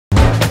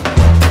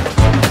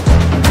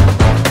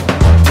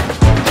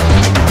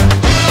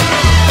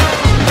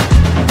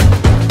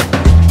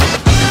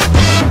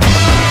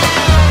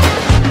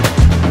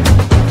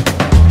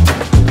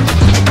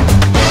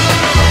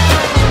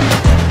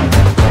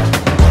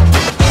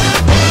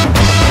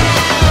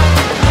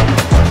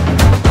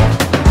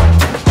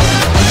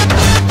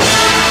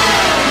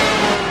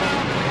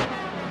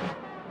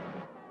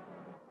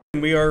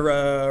We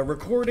are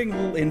recording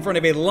in front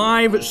of a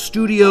live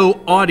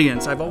studio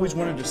audience. I've always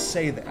wanted to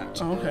say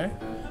that. Oh, okay.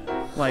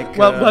 Like,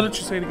 well, why don't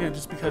you say it again,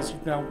 just because you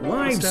know.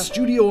 Live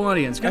studio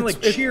audience. Kind of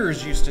like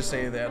Cheers used to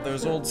say that,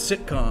 those old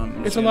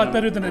sitcoms. It's a lot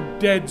better than a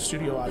dead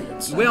studio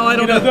audience. Well, I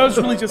don't know. Those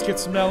really just get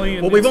smelly.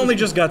 And well, we've only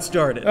just got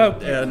started. Oh,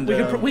 and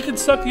we can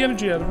suck the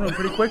energy out of the room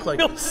pretty quickly.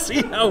 We'll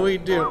see how we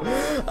do.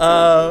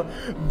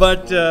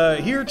 But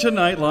here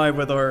tonight, live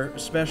with our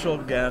special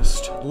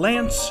guest,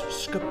 Lance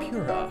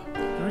Skapura.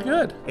 Very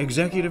good.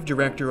 Executive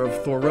Director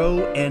of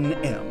Thoreau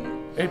NM.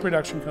 A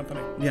production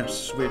company.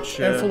 Yes, which...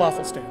 and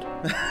falafel stand.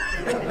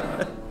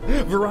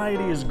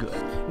 Variety is good.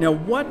 Now,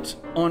 what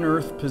on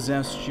earth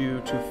possessed you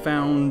to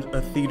found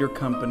a theater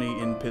company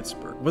in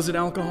Pittsburgh? Was it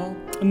alcohol?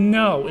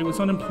 No, it was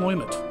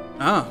unemployment.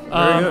 Ah,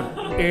 very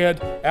good.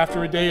 And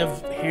after a day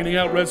of handing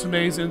out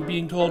resumes and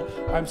being told,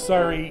 I'm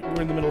sorry,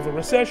 we're in the middle of a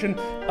recession,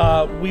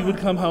 we would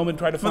come home and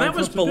try to find that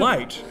was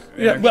polite.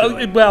 Yeah,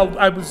 well,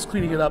 I was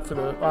cleaning it up for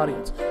the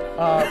audience.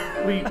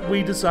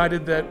 We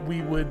decided that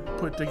we would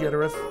put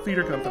together a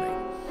theater company.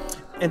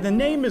 And the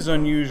name is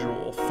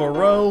unusual,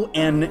 Thoreau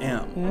NM.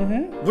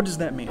 Mm-hmm. What does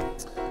that mean?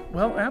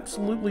 Well,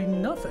 absolutely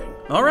nothing.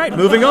 All right,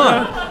 moving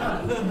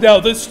on.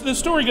 No, the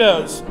story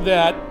goes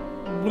that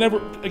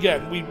whenever,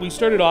 again, we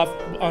started off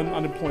on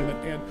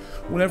unemployment, and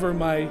whenever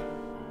my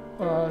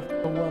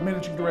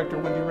managing director,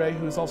 Wendy Ray,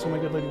 who is also my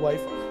good lady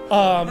wife,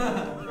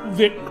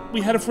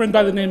 we had a friend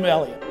by the name of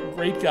Elliot,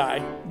 great guy,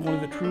 one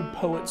of the true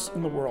poets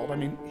in the world. I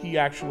mean, he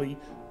actually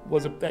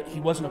he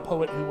wasn't a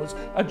poet who was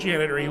a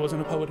janitor, he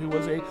wasn't a poet who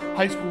was a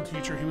high school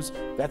teacher,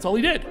 that's all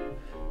he did.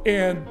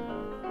 And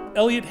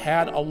Elliot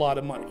had a lot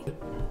of money.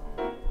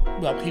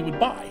 Well, he would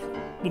buy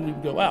when we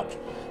would go out.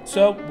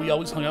 So we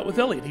always hung out with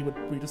Elliot. He would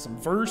read us some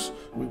verse,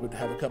 we would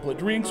have a couple of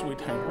drinks, we'd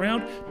hang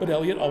around, but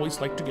Elliot always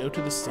liked to go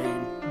to the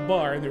same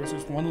bar. And there was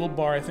this one little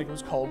bar, I think it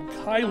was called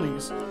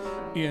Kylie's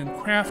in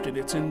Crafton.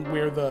 It's in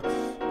where the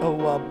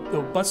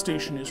bus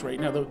station is right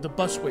now, the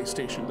busway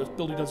station. The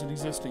building doesn't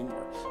exist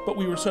anymore. But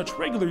we were such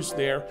regulars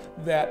there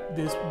that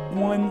this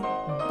one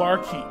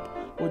barkeep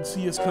would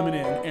see us coming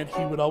in, and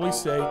he would always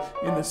say,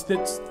 in this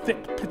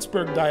thick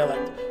Pittsburgh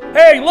dialect,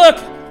 "Hey, look,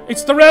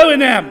 it's Thoreau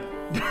NM."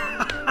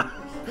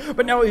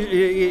 But now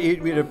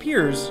it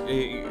appears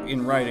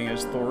in writing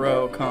as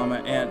Thoreau,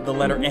 comma, and the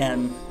letter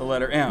N, the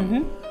letter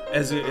M,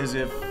 as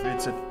if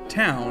it's a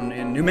town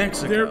in New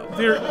Mexico.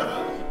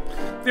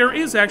 There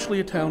is actually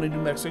a town in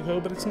New Mexico,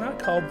 but it's not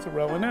called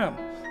Thoreau NM.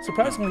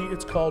 Surprisingly,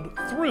 it's called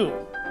Through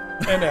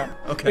NM.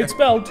 Okay. It's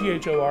spelled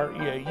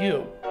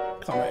Thoreau,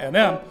 comma,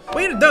 NM.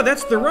 Wait, no,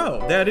 that's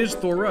Thoreau. That is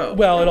Thoreau.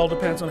 Well, it all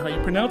depends on how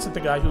you pronounce it. The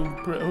guy who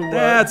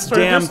that's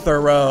damn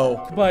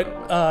Thoreau. But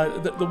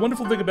the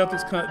wonderful thing about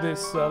this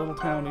little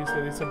town is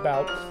that it's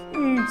about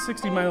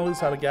 60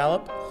 miles out of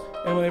Gallup,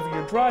 and whenever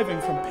you're driving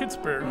from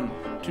Pittsburgh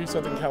to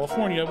Southern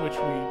California, which we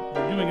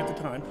were doing at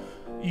the time,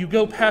 you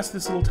go past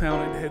this little town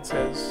and it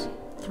says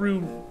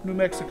Through New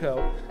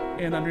Mexico,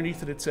 and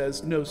underneath it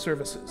says no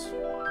services.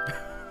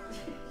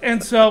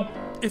 And so,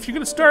 if you're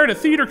going to start a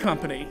theater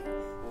company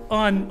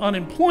on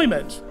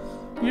unemployment,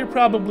 you're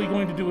probably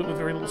going to do it with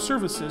very little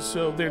services,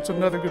 so there's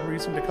another good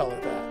reason to call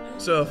it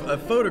that. So a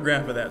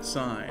photograph of that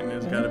sign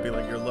has got to be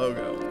like your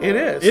logo. It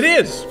is. It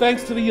is!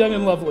 Thanks to the young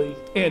and lovely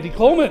Andy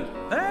Coleman.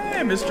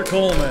 Hey, Mr.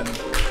 Coleman.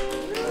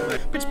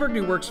 Pittsburgh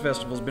New Works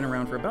Festival has been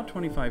around for about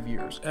 25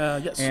 years.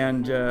 Yes.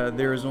 And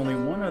there is only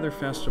one other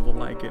festival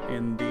like it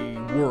in the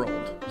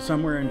world,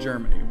 somewhere in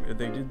Germany.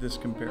 They did this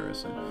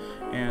comparison.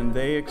 And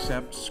they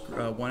accept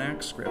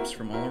one-act scripts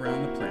from all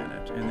around the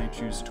planet, and they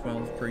choose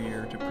 12 per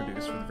year to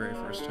produce for the very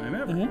first time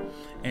ever.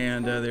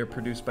 And they're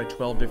produced by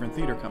 12 different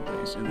theater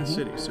companies in the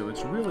city. So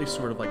it's really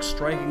sort of like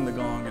striking the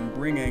gong and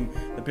bringing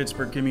the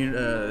Pittsburgh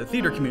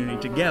theater community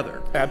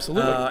together.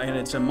 Absolutely. And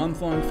it's a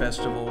month-long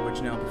festival,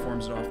 which now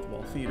performs at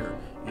Off-the-Wall Theater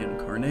in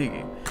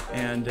Carnegie.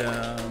 And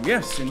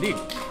yes, indeed.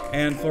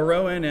 And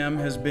Thoreau NM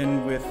has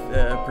been with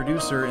a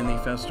producer in the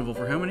festival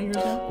for how many years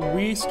now?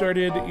 We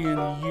started in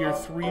year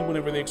 3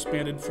 whenever they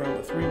expanded from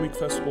a 3-week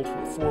festival to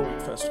a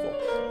 4-week festival.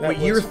 Wait,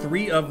 year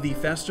 3 of the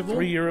festival?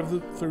 3 year of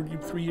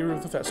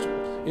the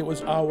festival. It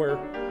was our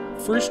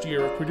first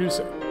year of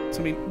producing.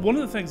 So, I mean, one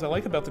of the things I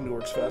like about the New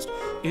Works Fest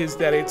is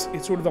that it's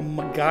sort of a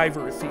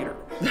MacGyver theater,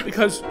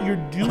 because you're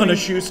doing on a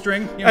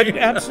shoestring.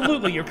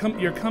 Absolutely, you're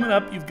coming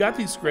up. You've got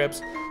these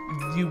scripts.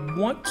 You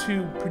want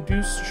to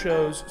produce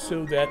shows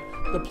so that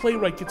the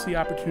playwright gets the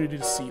opportunity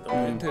to see them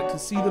and to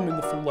see them in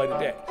the full light of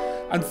day.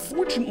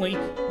 Unfortunately,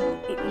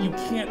 you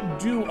can't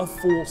do a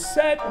full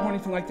set or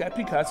anything like that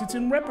because it's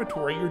in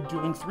repertory. You're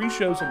doing 3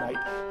 shows a night.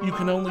 You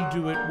can only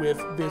do it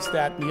with this,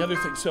 that, and the other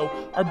thing. So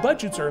our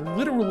budgets are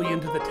literally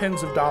into the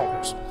tens of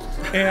dollars.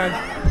 And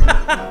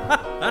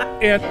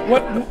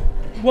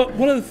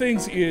one of the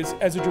things is,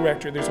 as a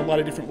director, there's a lot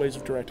of different ways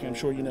of directing. I'm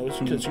sure you know,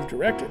 because you've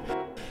directed.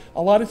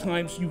 A lot of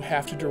times you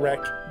have to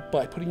direct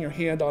by putting your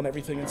hand on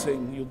everything and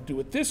saying, you'll do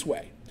it this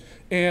way.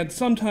 And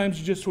sometimes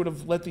you just sort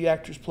of let the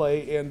actors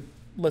play and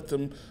let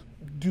them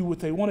do what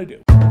they want to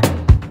do.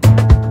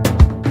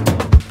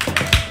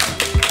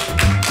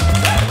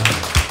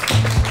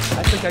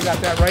 I think I got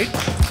that right.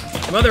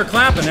 Well, they're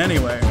clapping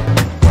anyway.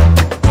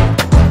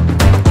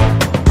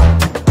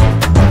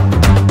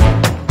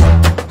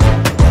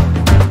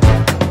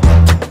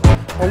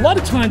 A lot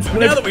of times,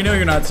 Now that we know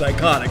you're not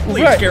psychotic,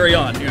 please carry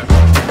on. Yeah.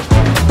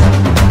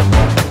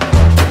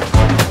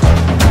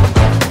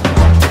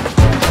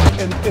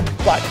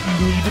 But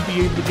you need to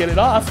be able to get it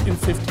off in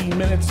 15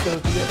 minutes.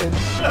 And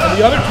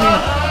the other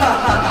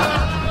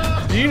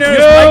team. Do you notice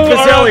Mike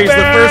Pizzelli's the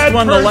first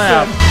one to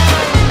laugh?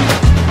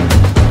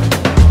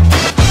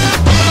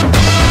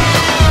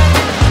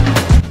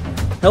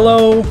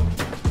 Hello,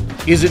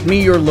 is it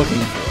me you're looking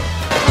for?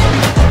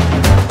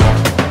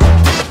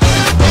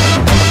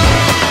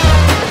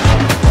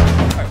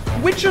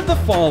 Which of the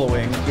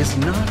following is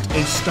not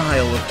a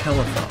style of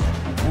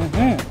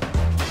telephone?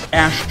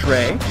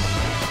 Ashtray,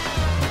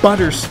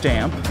 butter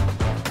stamp,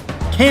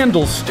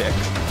 candlestick,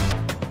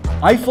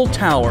 Eiffel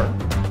Tower,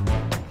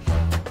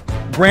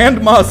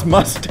 grandma's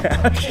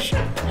mustache.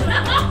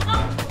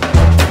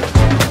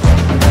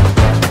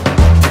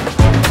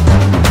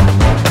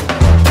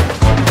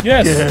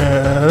 Yes.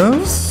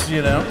 Yes.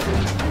 You know,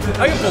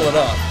 I can pull it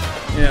off.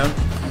 You know,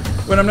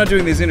 when I'm not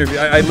doing these interviews,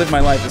 I live my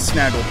life as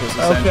Snagglepuss.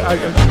 Okay.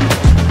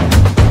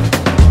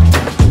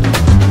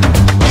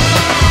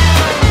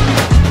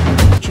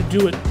 You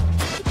do it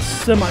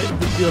semi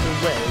the other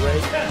way,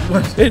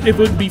 right? It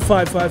would be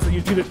 5-5. You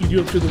do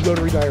it through the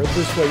rotary dial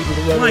this way. You do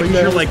the rotary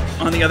dial. You're like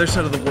on the other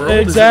side of the world.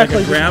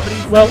 Exactly. Is it like a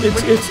gravity? Well,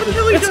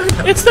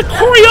 it's the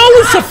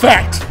Coriolis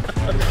effect.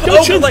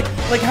 Don't you like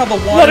how the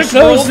water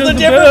swirls the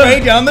different way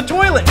down the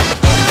toilet?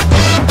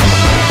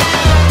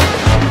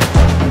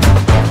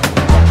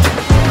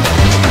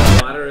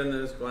 Water in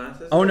those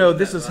glasses? Oh no,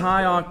 this is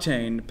high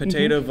octane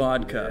potato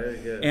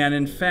vodka, and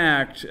in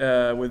fact,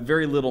 with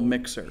very little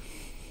mixer.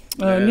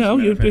 No,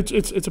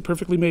 it's a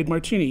perfectly made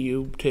martini.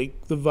 You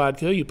take the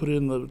vodka, you put it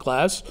in the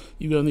glass,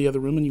 you go in the other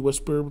room, and you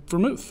whisper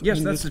vermouth.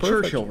 Yes, that's the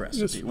Churchill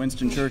recipe. Yes.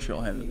 Winston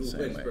Churchill had it the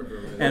same way.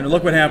 And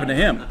look what happened to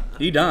him.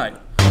 He died.